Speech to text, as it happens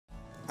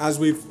As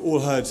we've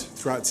all heard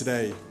throughout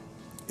today,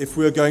 if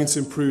we are going to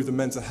improve the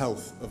mental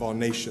health of our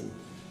nation,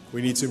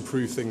 we need to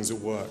improve things at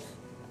work.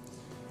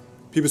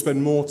 People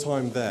spend more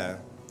time there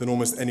than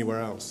almost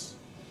anywhere else.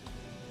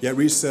 Yet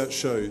research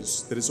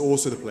shows that it's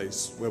also the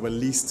place where we're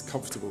least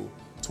comfortable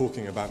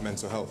talking about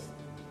mental health.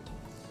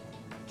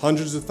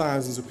 Hundreds of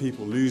thousands of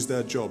people lose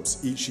their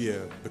jobs each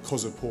year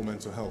because of poor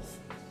mental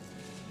health.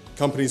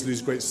 Companies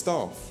lose great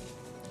staff,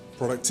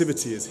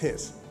 productivity is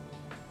hit,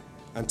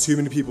 and too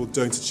many people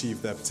don't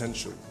achieve their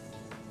potential.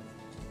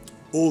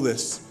 All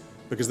this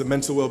because the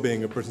mental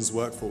well-being of Britain's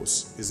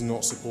workforce is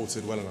not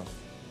supported well enough.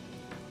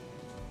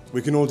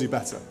 We can all do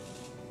better.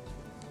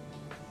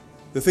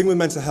 The thing with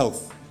mental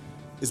health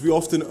is we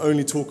often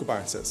only talk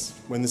about it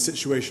when the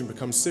situation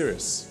becomes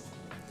serious,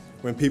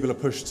 when people are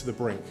pushed to the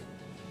brink,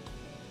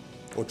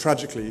 or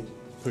tragically,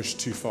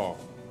 pushed too far.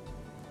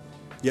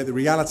 Yet the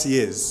reality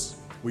is,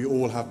 we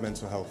all have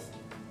mental health.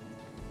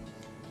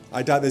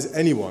 I doubt there's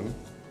anyone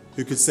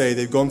who could say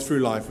they've gone through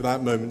life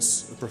without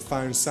moments of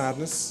profound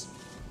sadness,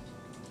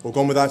 or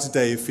gone without a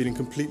day of feeling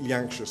completely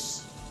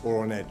anxious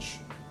or on edge.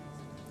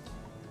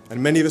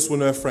 And many of us will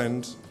know a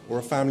friend or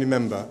a family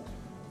member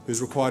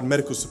who's required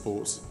medical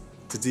support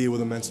to deal with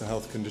a mental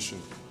health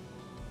condition.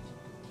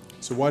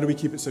 So why do we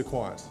keep it so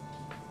quiet?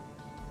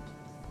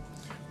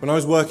 When I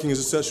was working as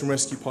a search and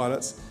rescue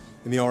pilot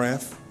in the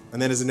RAF,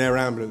 and then as an air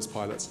ambulance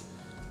pilot,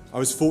 I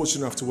was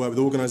fortunate enough to work with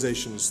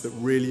organisations that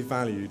really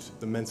valued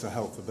the mental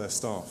health of their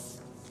staff.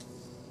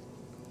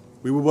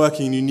 We were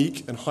working in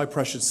unique and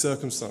high-pressured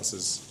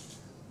circumstances,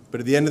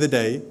 but at the end of the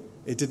day,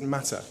 it didn't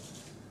matter.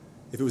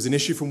 If it was an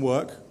issue from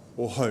work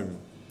or home,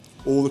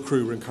 all the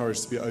crew were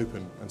encouraged to be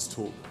open and to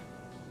talk.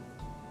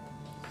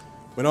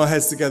 When our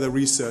heads together,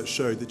 research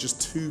showed that just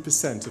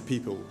 2% of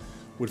people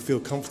would feel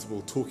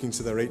comfortable talking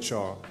to their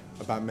HR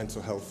about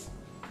mental health.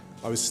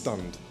 I was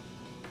stunned.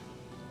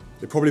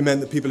 It probably meant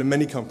that people in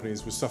many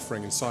companies were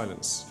suffering in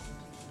silence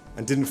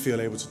and didn't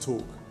feel able to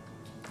talk.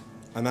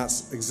 And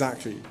that's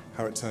exactly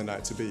how it turned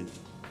out to be.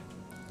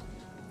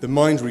 The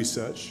Mind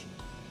research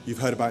you've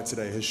heard about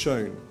today has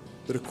shown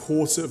that a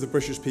quarter of the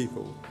British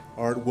people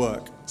are at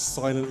work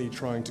silently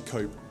trying to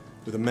cope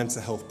with a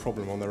mental health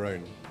problem on their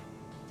own.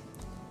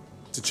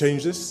 To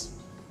change this,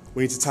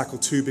 we need to tackle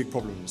two big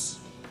problems.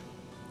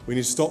 We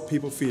need to stop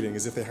people feeling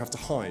as if they have to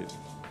hide,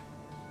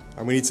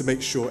 and we need to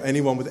make sure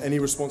anyone with any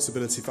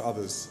responsibility for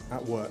others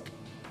at work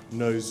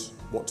knows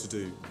what to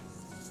do.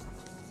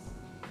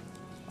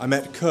 I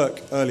met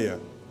Kirk earlier.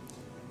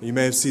 You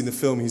may have seen the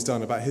film he's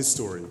done about his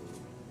story.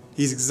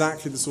 He's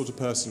exactly the sort of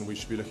person we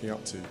should be looking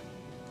up to.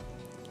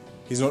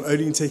 He's not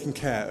only taken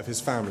care of his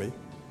family,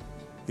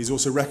 he's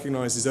also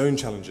recognised his own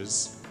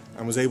challenges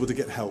and was able to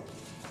get help,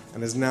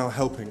 and is now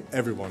helping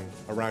everyone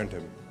around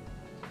him.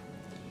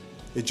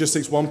 It just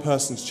takes one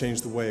person to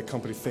change the way a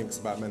company thinks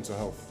about mental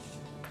health.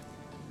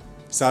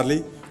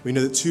 Sadly, we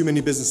know that too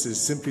many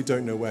businesses simply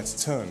don't know where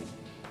to turn.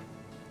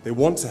 They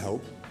want to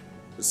help,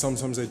 but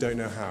sometimes they don't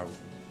know how.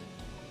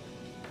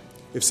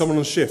 If someone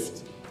on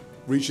shift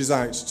reaches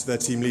out to their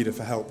team leader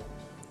for help,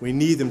 we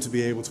need them to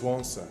be able to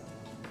answer.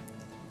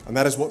 And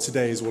that is what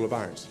today is all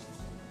about.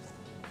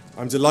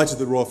 I'm delighted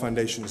the Royal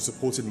Foundation has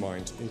supported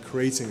Mind in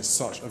creating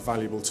such a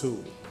valuable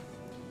tool.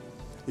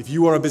 If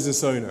you are a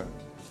business owner,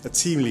 a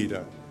team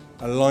leader,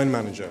 a line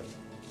manager,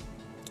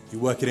 you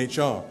work in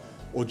HR,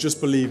 or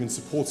just believe in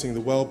supporting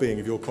the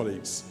well-being of your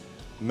colleagues,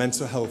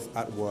 mental health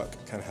at work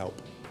can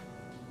help.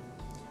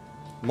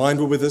 Mind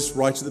were with us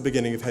right at the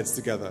beginning of Heads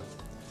Together,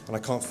 and I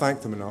can't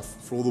thank them enough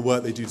for all the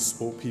work they do to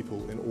support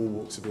people in all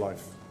walks of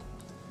life.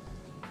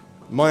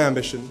 My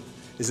ambition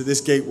is that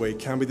this gateway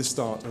can be the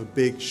start of a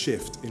big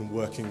shift in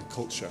working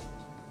culture.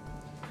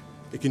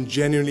 It can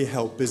genuinely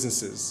help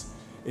businesses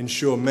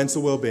ensure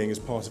mental well-being is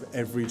part of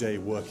everyday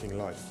working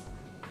life.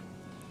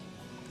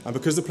 And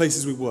because the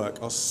places we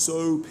work are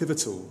so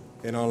pivotal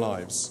in our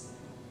lives,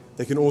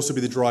 they can also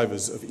be the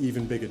drivers of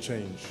even bigger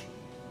change.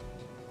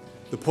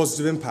 The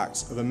positive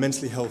impact of a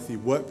mentally healthy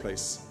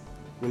workplace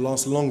will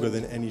last longer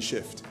than any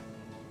shift.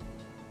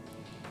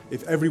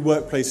 If every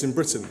workplace in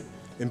Britain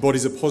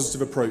embodies a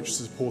positive approach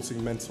to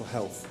supporting mental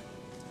health,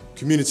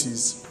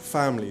 communities,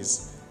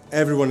 families,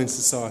 everyone in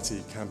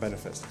society can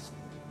benefit.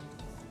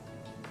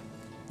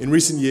 In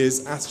recent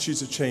years, attitudes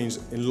have changed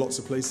in lots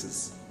of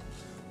places.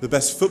 The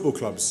best football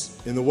clubs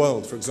in the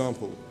world, for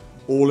example,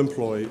 all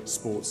employ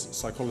sports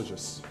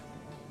psychologists.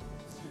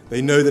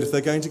 They know that if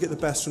they're going to get the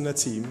best from their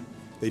team,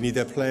 they need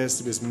their players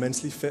to be as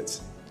mentally fit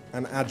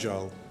and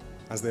agile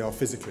as they are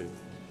physically.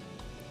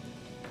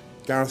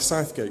 Gareth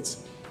Southgate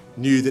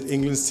knew that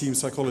England's team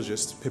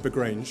psychologist, Pippa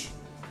Grange,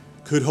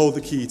 could hold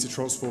the key to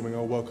transforming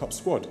our World Cup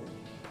squad.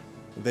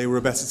 They were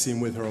a better team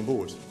with her on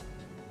board.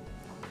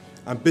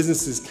 And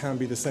businesses can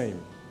be the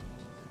same.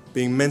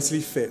 Being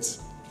mentally fit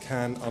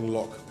can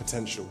unlock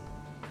potential.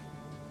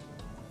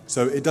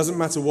 So it doesn't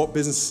matter what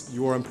business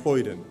you are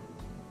employed in.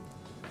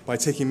 By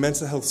taking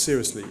mental health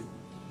seriously,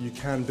 you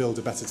can build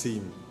a better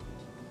team.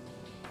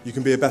 You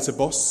can be a better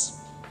boss,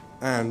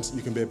 and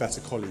you can be a better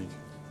colleague.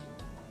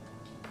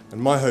 And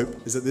my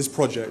hope is that this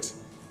project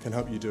can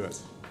help you do it.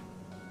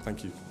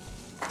 Thank you.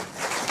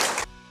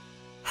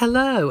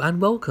 Hello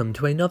and welcome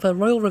to another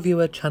Royal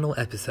Reviewer channel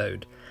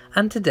episode,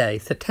 and today,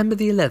 September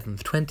the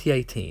 11th,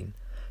 2018,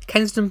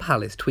 Kensington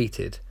Palace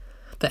tweeted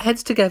that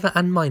Heads Together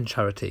and Mind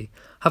Charity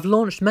have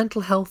launched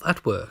Mental Health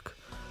at Work,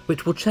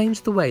 which will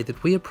change the way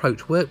that we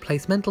approach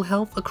workplace mental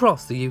health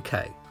across the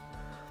UK.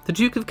 The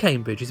Duke of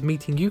Cambridge is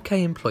meeting UK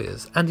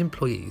employers and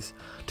employees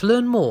to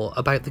learn more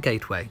about the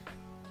Gateway.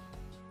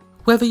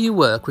 Whether you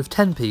work with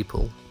 10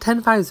 people,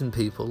 10,000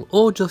 people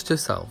or just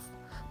yourself,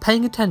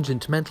 paying attention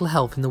to mental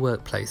health in the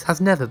workplace has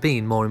never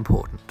been more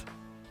important.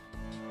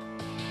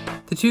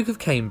 The Duke of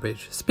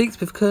Cambridge speaks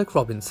with Kirk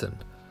Robinson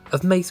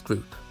of Mace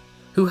Group,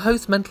 who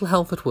hosts Mental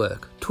Health at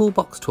Work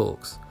Toolbox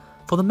Talks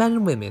for the men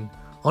and women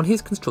on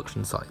his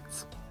construction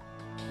sites.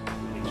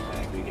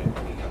 We get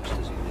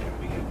youngsters in there,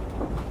 we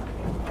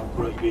get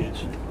grey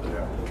beards,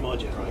 my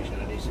generation,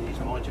 and it's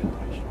my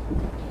generation.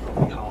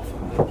 Probably half of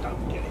them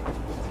don't get it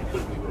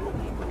because we were all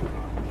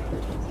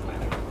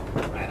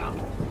man up.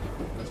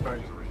 That's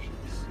very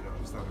generations,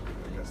 understandably,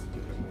 I guess, a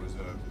bit more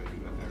reserved, maybe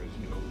in that area,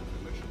 older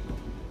population.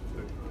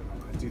 But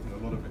I do think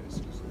a lot of it is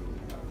because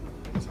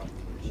of the South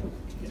population.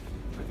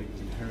 I think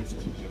it's inherited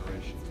to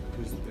generations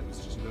because there was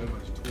just no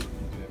amount of talk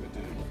you could ever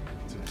do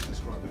to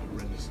describe the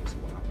horrendousness of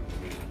what happened to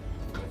me.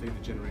 And I think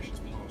the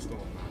generations passed on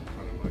that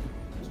kind of like,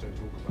 just don't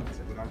talk about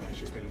it without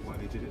actually explaining why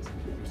they did it.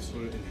 It was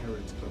sort of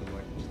inherent, kind of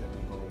like, just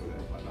everything got on with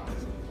it like that,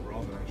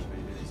 rather than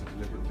actually it was a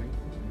deliberate thing.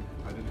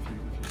 I don't know if you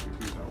agree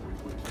with that or you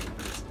would,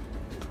 but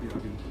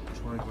I've been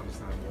trying to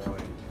understand why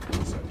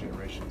certain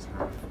generations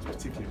have,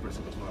 particularly in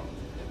Britain as well,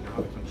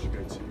 how the country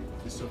go to.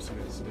 There's still some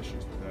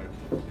issues with their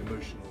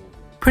emotional.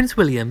 Prince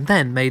William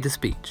then made a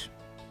speech.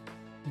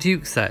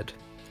 Duke said,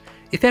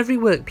 "If every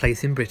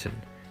workplace in Britain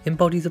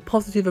embodies a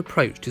positive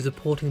approach to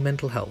supporting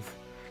mental health,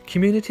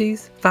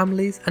 communities,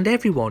 families and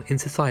everyone in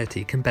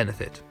society can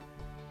benefit."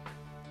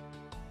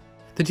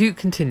 The Duke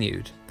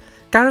continued,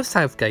 "Gareth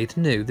Southgate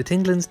knew that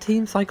England's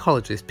team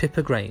psychologist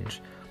Pippa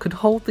Grange could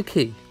hold the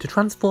key to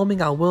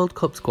transforming our World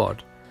Cup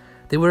squad.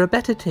 They were a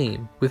better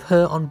team with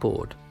her on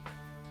board."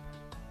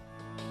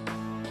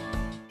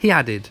 He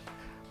added,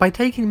 "By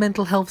taking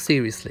mental health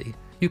seriously,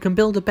 you can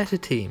build a better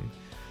team,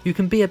 you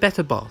can be a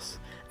better boss,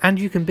 and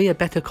you can be a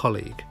better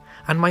colleague,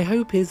 and my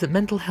hope is that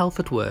Mental Health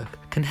at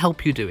Work can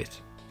help you do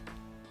it."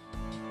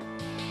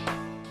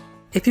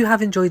 If you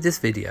have enjoyed this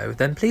video,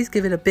 then please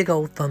give it a big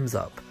old thumbs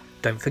up.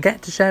 Don't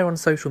forget to share on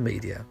social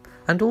media,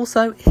 and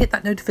also hit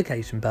that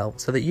notification bell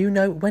so that you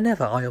know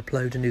whenever I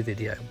upload a new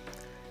video.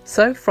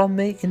 So from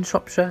me in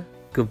Shropshire,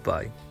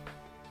 goodbye.